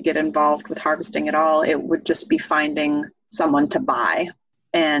person to get involved with harvesting at all. It would just be finding someone to buy.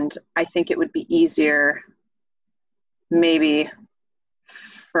 And I think it would be easier maybe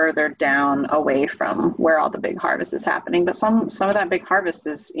further down away from where all the big harvest is happening. But some of that big harvest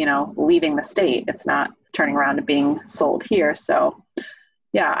is, leaving the state. It's not turning around and being sold here. So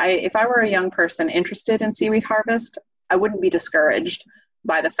yeah, if I were a young person interested in seaweed harvest, I wouldn't be discouraged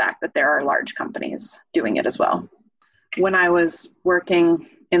by the fact that there are large companies doing it as well. When I was working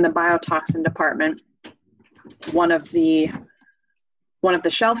in the biotoxin department, one of the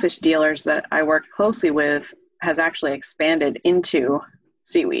shellfish dealers that I worked closely with has actually expanded into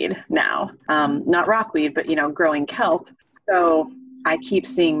seaweed now, not rockweed, but, growing kelp. So I keep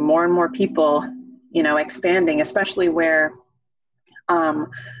seeing more and more people, expanding, especially where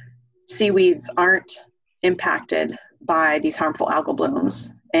seaweeds aren't impacted by these harmful algal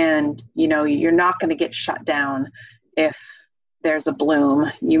blooms. And, you're not going to get shut down if there's a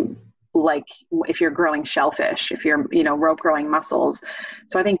bloom. If you're growing shellfish, if you're, rope growing mussels.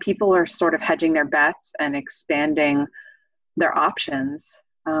 So I think people are sort of hedging their bets and expanding their options.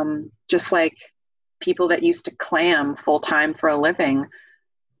 Just like people that used to clam full time for a living,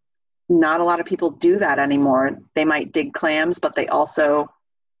 not a lot of people do that anymore. They might dig clams, but they also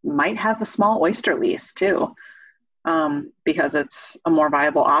might have a small oyster lease too, because it's a more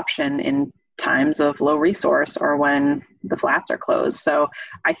viable option in times of low resource or when the flats are closed. So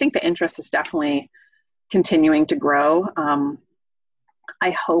I think the interest is definitely continuing to grow.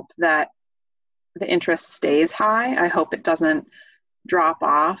 I hope that the interest stays high. I hope it doesn't drop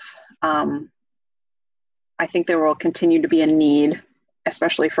off. I think there will continue to be a need,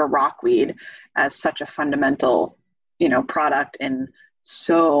 especially for rockweed as such a fundamental, product in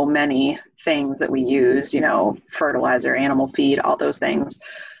so many things that we use, fertilizer, animal feed, all those things.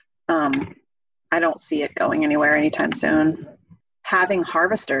 I don't see it going anywhere anytime soon. Having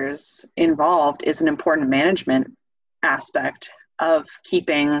harvesters involved is an important management aspect of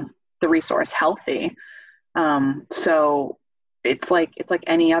keeping the resource healthy. So it's like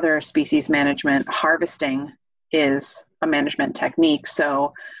any other species management. Harvesting is a management technique.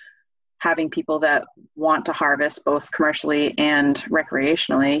 So having people that want to harvest both commercially and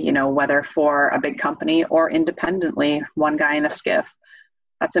recreationally, whether for a big company or independently, one guy in a skiff,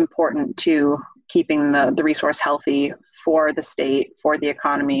 that's important to keeping the resource healthy for the state, for the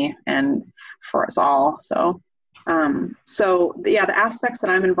economy, and for us all. So the aspects that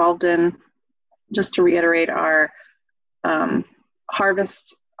I'm involved in, just to reiterate, are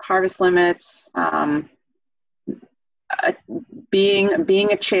harvest limits,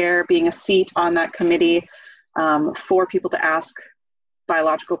 being a chair, being a seat on that committee for people to ask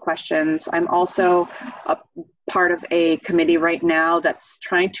biological questions. I'm also a part of a committee right now that's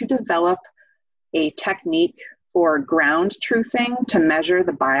trying to develop a technique for ground truthing to measure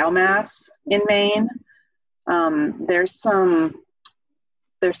the biomass in Maine. There's some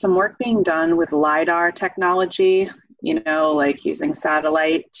work being done with LiDAR technology, like using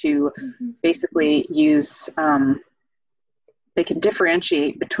satellite to basically use, they can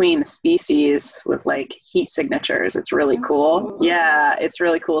differentiate between the species with like heat signatures. It's really cool. Yeah, it's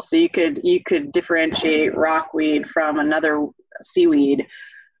really cool. So you could differentiate rockweed from another seaweed,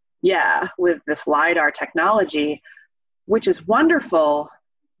 with this LiDAR technology, which is wonderful,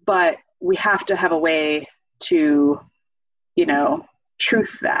 but we have to have a way to,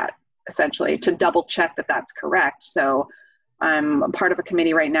 truth that, essentially, to double check that that's correct. So I'm a part of a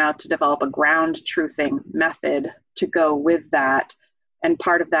committee right now to develop a ground truthing method to go with that. And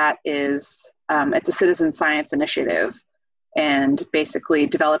part of that is, it's a citizen science initiative, and basically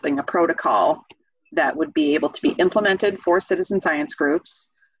developing a protocol that would be able to be implemented for citizen science groups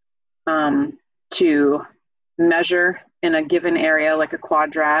to measure in a given area, like a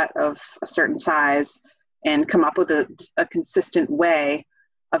quadrat of a certain size, and come up with a consistent way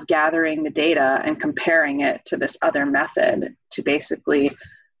of gathering the data and comparing it to this other method to basically,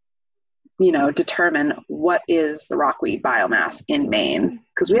 determine what is the rockweed biomass in Maine.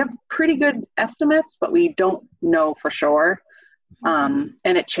 Because we have pretty good estimates, but we don't know for sure. And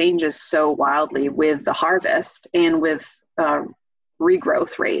it changes so wildly with the harvest and with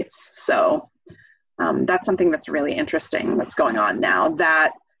regrowth rates. So that's something that's really interesting that's going on now.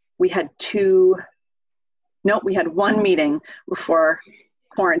 That we had one meeting before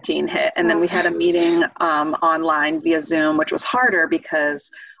quarantine hit, and then we had a meeting online via Zoom, which was harder because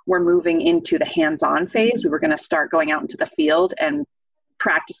we're moving into the hands-on phase. We were going to start going out into the field and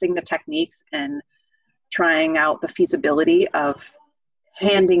practicing the techniques and trying out the feasibility of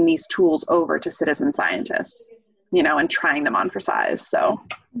handing these tools over to citizen scientists, and trying them on for size. So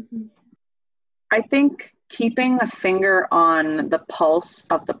I think keeping a finger on the pulse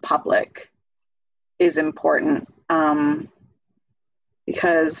of the public is important,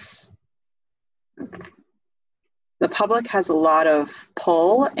 because the public has a lot of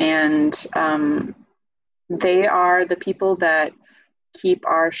pull, and they are the people that keep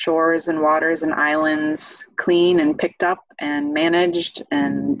our shores and waters and islands clean and picked up and managed.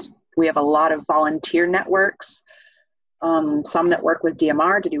 And we have a lot of volunteer networks, some that work with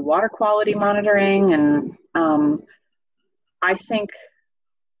DMR to do water quality monitoring. And I think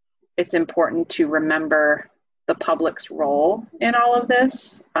it's important to remember the public's role in all of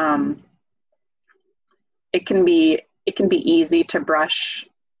this. It can be easy to brush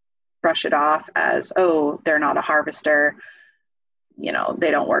it off as, oh, they're not a harvester,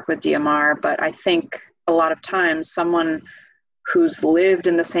 they don't work with DMR. But I think a lot of times someone who's lived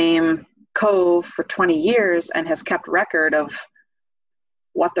in the same cove for 20 years and has kept record of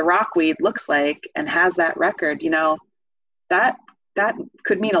what the rockweed looks like and has that record, that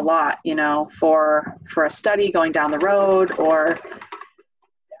could mean a lot, for a study going down the road. Or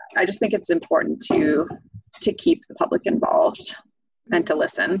I just think it's important to keep the public involved and to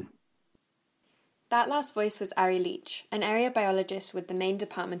listen. That last voice was Ari Leach, an area biologist with the Maine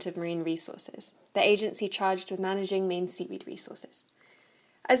Department of Marine Resources, the agency charged with managing Maine's seaweed resources.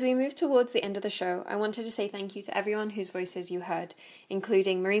 As we move towards the end of the show, I wanted to say thank you to everyone whose voices you heard,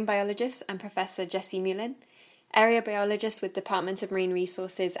 including marine biologist and Professor Jesse Mullen, area biologist with Department of Marine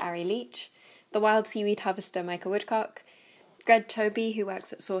Resources Ari Leach, the wild seaweed harvester Micah Woodcock, Greg Toby, who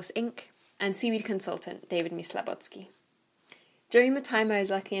works at Source Inc., and seaweed consultant David Mislabodsky. During the time I was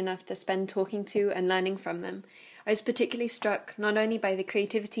lucky enough to spend talking to and learning from them, I was particularly struck not only by the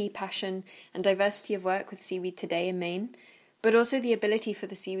creativity, passion, and diversity of work with seaweed today in Maine, but also the ability for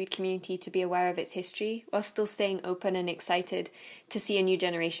the seaweed community to be aware of its history while still staying open and excited to see a new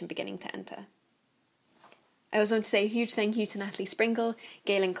generation beginning to enter. I also want to say a huge thank you to Natalie Springle,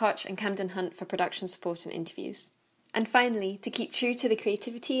 Galen Koch, and Camden Hunt for production support and interviews. And finally, to keep true to the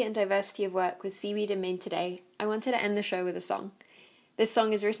creativity and diversity of work with seaweed in Maine today, I wanted to end the show with a song. This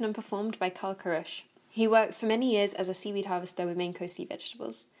song is written and performed by Carl Karush. He worked for many years as a seaweed harvester with Maine Coast Sea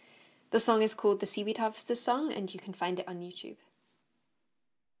Vegetables. The song is called The Seaweed Harvester's Song, and you can find it on YouTube.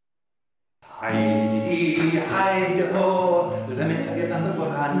 Hi-de-hi-de-ho, let me tell you about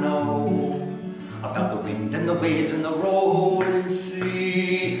what I know. about the wind and the waves and the rolling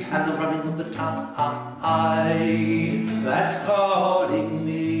sea and the running of the tide that's calling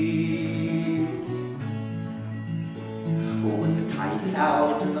me. Oh, when the tide is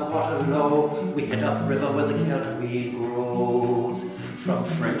out and the water low, we head upriver where the kelpweed grows. From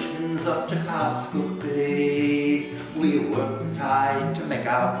Frenchman's up to Cloudscook Bay, we work the tide to make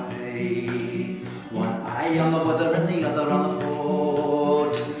our pay. One eye on the weather and the other on the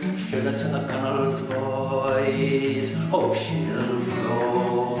port. Fill it to the gunwales, boys, hope she'll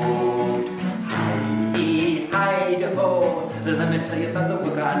float. Hide-ee, hide-ho, let me tell you about the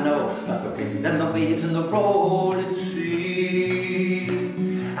work I know, about the wind and the waves and the rolling sea,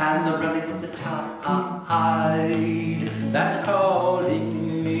 and the running of the tide that's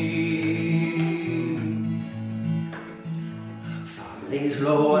calling me. Far lays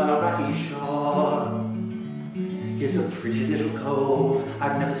low on a rocky shore. Here's a pretty little cove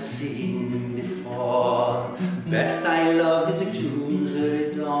I've never seen before. Best I love is a June's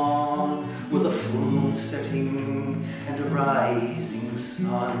early dawn, with a full moon setting and a rising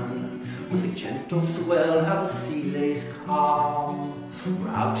sun. With a gentle swell how the sea lays calm. We're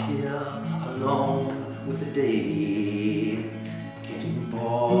out here alone with the day getting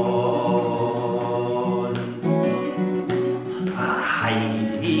born.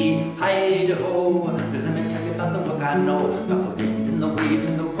 Hide-ee, hide-ho, let me tell you about the work I know, about the wind and the waves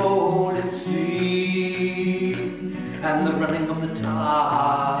and the rolling sea, and the running of the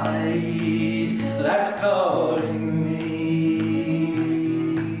tide that's calling me.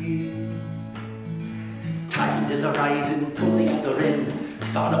 Tide is a-rising, pull the anchor in,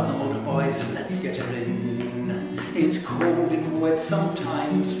 start up the motor, boys, let's get her in. It's cold and wet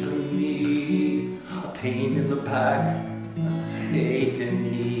sometimes for me, a pain in the back,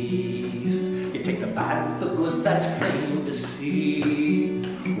 aching knees. You take the bad with the good, that's plain to see.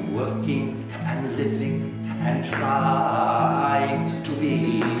 Working and living and trying to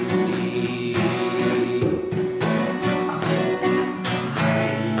be free.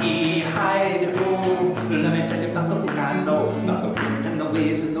 Hide-ho, let me tell you about the book I know, about the wind and the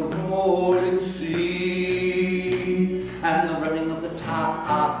waves and the rolling sea, and the running of the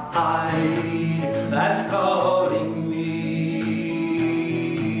tide that's calling me.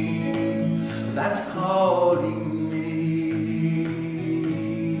 That's calling me.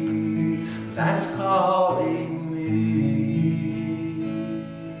 That's calling me.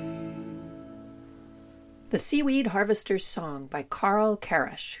 The Seaweed Harvester's Song by Carl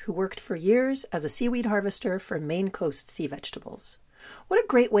Karash, who worked for years as a seaweed harvester for Maine Coast Sea Vegetables. What a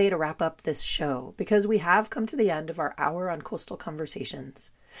great way to wrap up this show, because we have come to the end of our hour on Coastal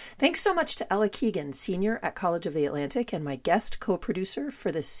Conversations. Thanks so much to Ella Keegan, Senior at College of the Atlantic, and my guest co-producer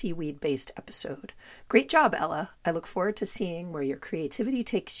for this seaweed-based episode. Great job, Ella. I look forward to seeing where your creativity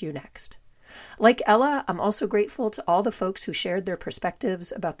takes you next. Like Ella, I'm also grateful to all the folks who shared their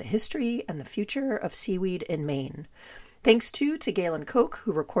perspectives about the history and the future of seaweed in Maine. Thanks too to Galen Koch,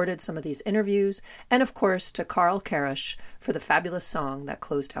 who recorded some of these interviews, and of course to Carl Karash for the fabulous song that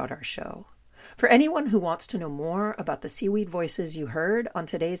closed out our show. For anyone who wants to know more about the seaweed voices you heard on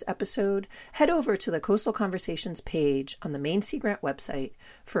today's episode, head over to the Coastal Conversations page on the Maine Sea Grant website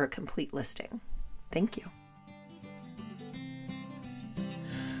for a complete listing. Thank you.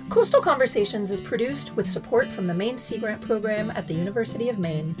 Coastal Conversations is produced with support from the Maine Sea Grant program at the University of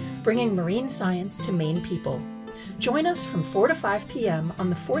Maine, bringing marine science to Maine people. Join us from 4 to 5 p.m. on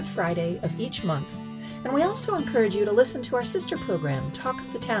the fourth Friday of each month. And we also encourage you to listen to our sister program, Talk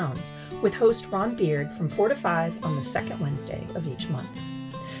of the Towns, with host Ron Beard from 4 to 5 on the second Wednesday of each month.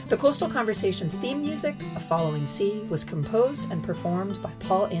 The Coastal Conversations theme music, A Following Sea, was composed and performed by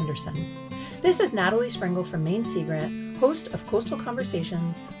Paul Anderson. This is Natalie Sprengel from Maine Sea Grant, host of Coastal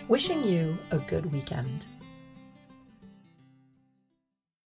Conversations, wishing you a good weekend.